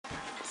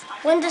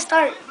When to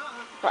start?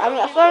 I'm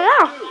gonna start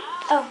now.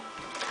 Oh.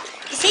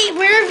 You see,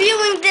 we're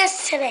reviewing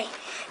this today.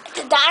 It's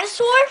a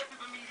dinosaur,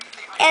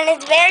 and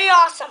it's very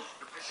awesome.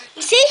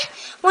 You see,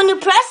 when you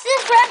press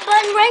this red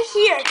button right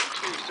here,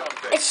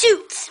 it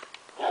shoots.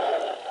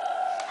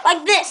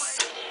 Like this.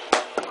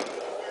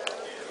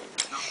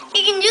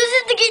 You can use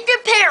it to get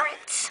your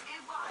parents.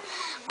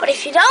 But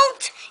if you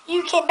don't,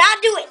 you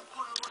cannot do it.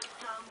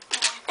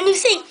 And you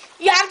see,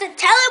 you have to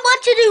tell it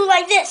what to do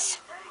like this.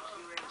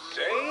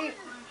 Say,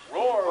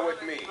 roar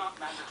with me.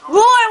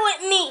 Roar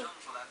with me.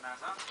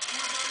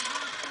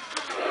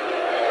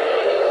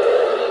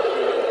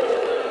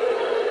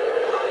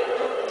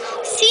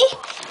 See,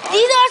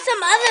 these are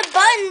some other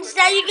buttons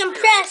that you can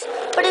press,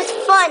 but it's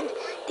fun.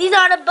 These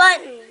are the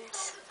buttons.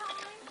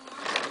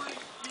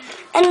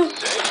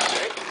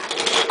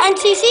 And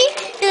see,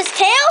 this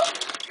tail,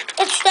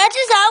 it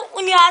stretches out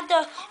when you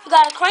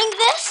gotta crank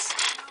this.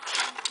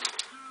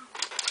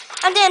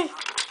 And then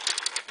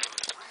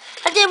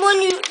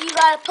when you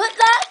gotta put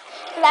that,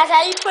 and that's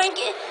how you crank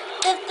it,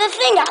 the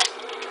thing out.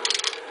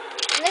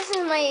 This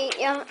is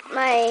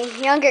my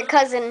younger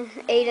cousin,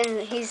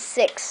 Aiden. He's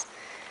 6.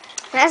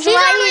 That's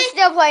why he's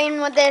still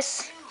playing with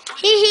this.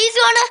 He's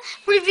gonna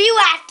review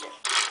after.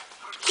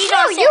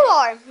 No, you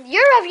are.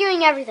 You're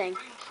reviewing everything.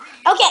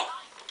 Okay.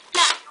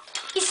 Now,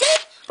 you see,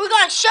 we're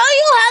gonna show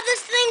you how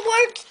this thing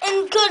works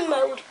in good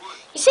mode.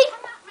 You see?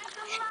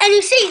 And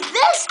you see,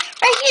 this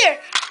right here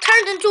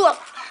turns into a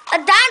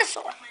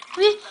dinosaur.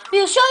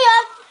 We'll show you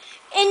how,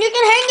 and you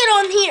can hang it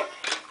on here.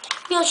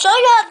 We'll show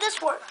you how this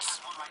works.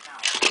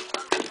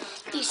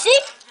 You see?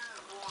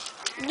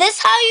 This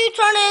is how you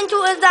turn it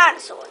into a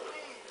dinosaur.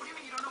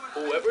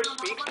 Whoever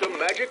speaks the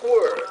magic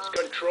words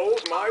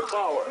controls my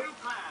power.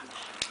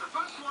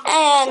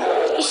 And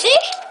you see?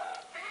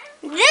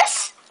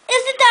 This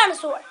is the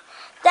dinosaur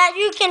that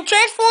you can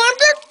transform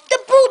the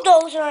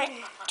bulldozer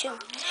into.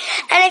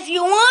 And if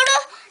you want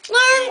to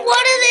learn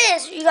what it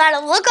is, you got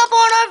to look up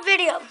on our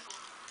video.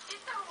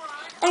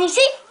 And you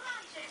see?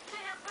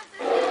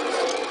 Where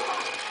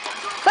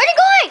are you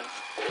going?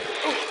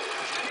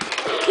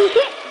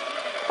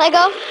 Let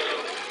go.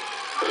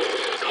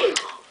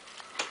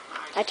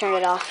 I turned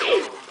it off.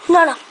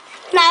 No.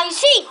 Now you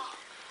see,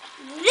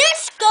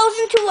 this goes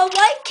into a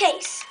white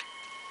case.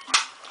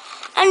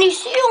 And you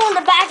see on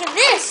the back of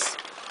this,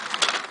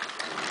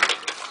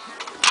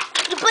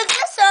 you put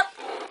this up.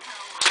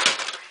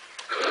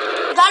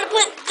 You gotta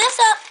put this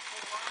up.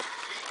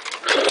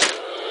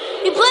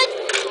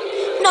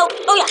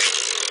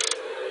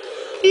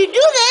 You do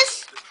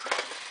this,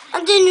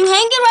 and then you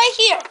hang it right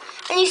here.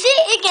 And you see,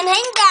 it can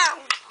hang down.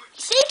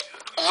 You see?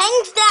 It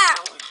hangs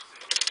down.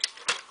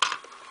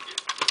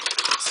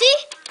 See?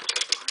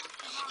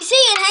 You see,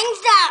 it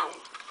hangs down.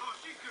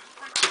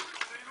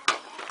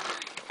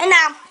 And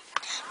now,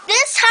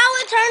 this is how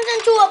it turns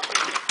into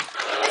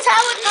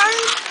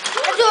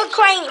a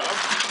crane.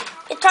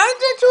 It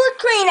turns into a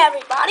crane,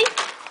 everybody.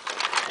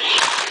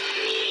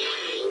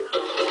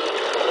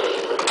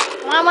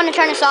 I want to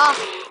turn this off.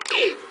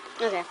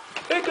 Okay.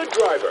 Pick a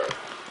driver.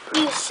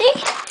 You see?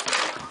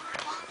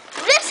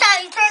 This is how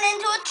you turn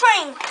into a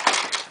train.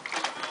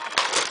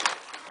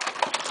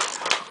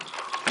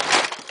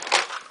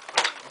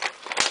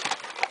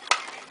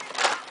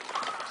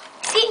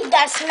 See, you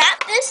gotta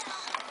snap this.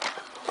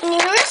 When you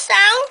hear a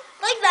sound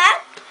like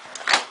that,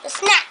 it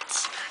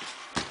snaps.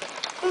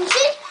 And you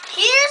see,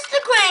 here's the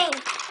crane.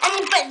 And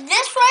you put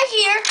this right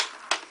here.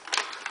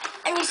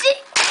 And you see,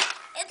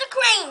 it's a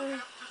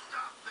crane.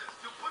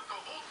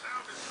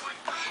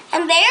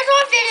 And there's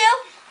our video.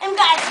 And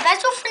got a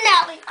special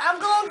finale. I'm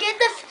going to get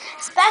the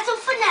special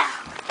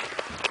finale.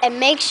 And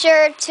make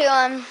sure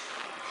to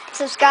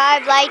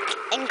subscribe, like,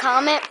 and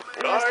comment.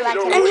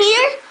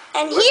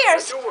 And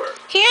here's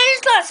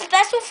the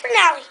special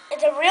finale.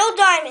 It's a real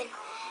diamond.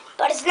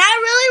 But it's not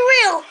really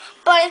real.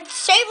 But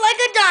it's shaped like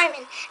a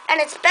diamond.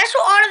 And it's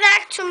special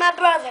autograph to my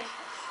brother.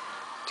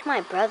 To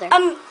my brother?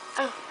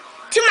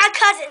 To my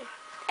cousin,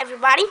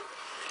 everybody.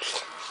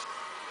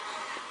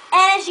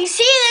 And as you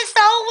see this,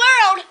 the whole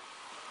world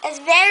is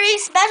very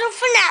special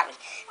finale.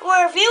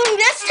 We're reviewing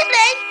this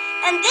today,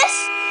 and this,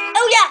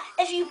 oh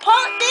yeah, if you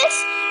pop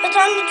this, it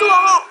turns into a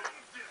honk.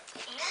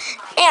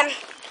 And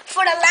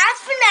for the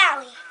last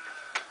finale,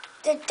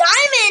 the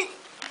diamond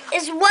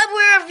is what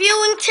we're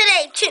reviewing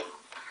today, too.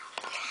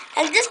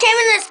 And this came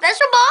in a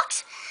special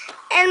box,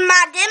 and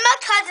my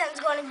cousin's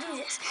going to do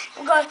this.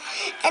 My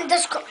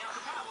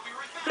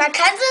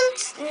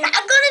cousin's not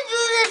going to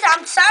do this.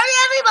 I'm sorry,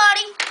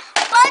 everybody,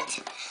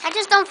 but I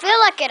just don't feel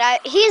like it.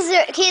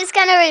 He's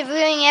kind of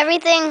reviewing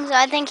everything, so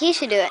I think he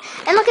should do it.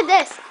 And look at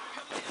this.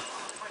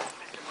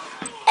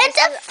 It's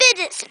a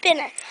fidget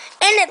spinner,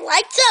 and it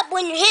lights up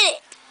when you hit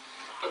it.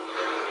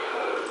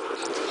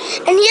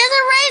 And here's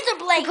a razor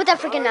blade. Put that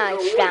freaking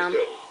knife down.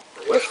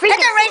 That's a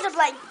razor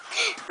blade.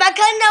 My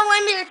cousin don't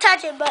want me to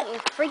touch it, but you're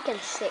freaking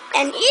sick.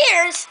 And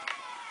here's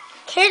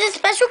a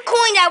special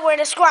coin that we're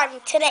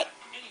describing today.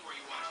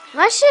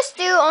 Let's just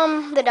do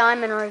the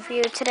diamond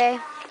review today.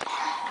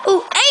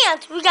 Ooh,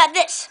 and we got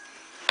this.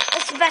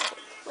 It's special.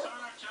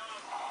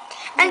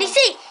 And you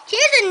see,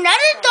 here's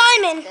another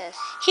diamond.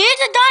 Here's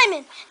a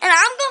diamond, and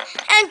I'm going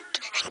and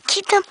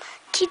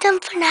keep them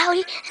for now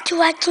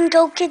until I can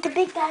go get the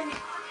big diamond.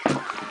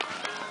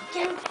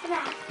 Get them for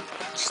now.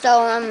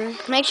 So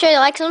make sure you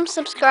like and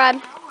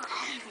subscribe,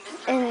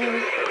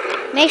 and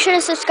make sure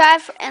to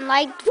subscribe and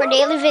like for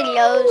daily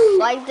videos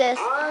like this,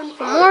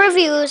 for more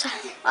reviews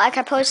like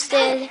I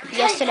posted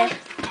yesterday.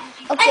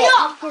 Okay, And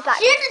y'all, he's back.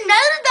 here's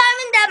another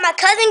diamond that my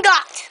cousin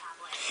got.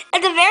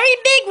 It's a very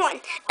big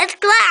one. It's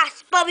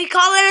glass, but we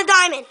call it a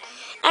diamond.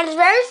 And it's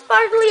very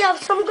sparkly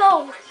of some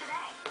gold.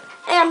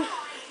 And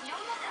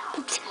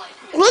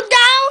look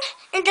down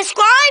and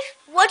describe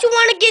what you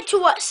want to get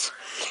to us.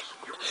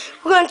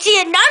 We're going to see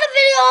another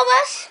video of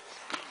us.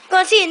 We're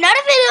going to see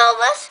another video of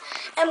us.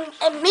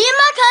 And me and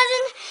my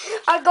cousin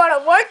are going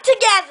to work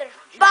together.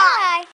 Bye.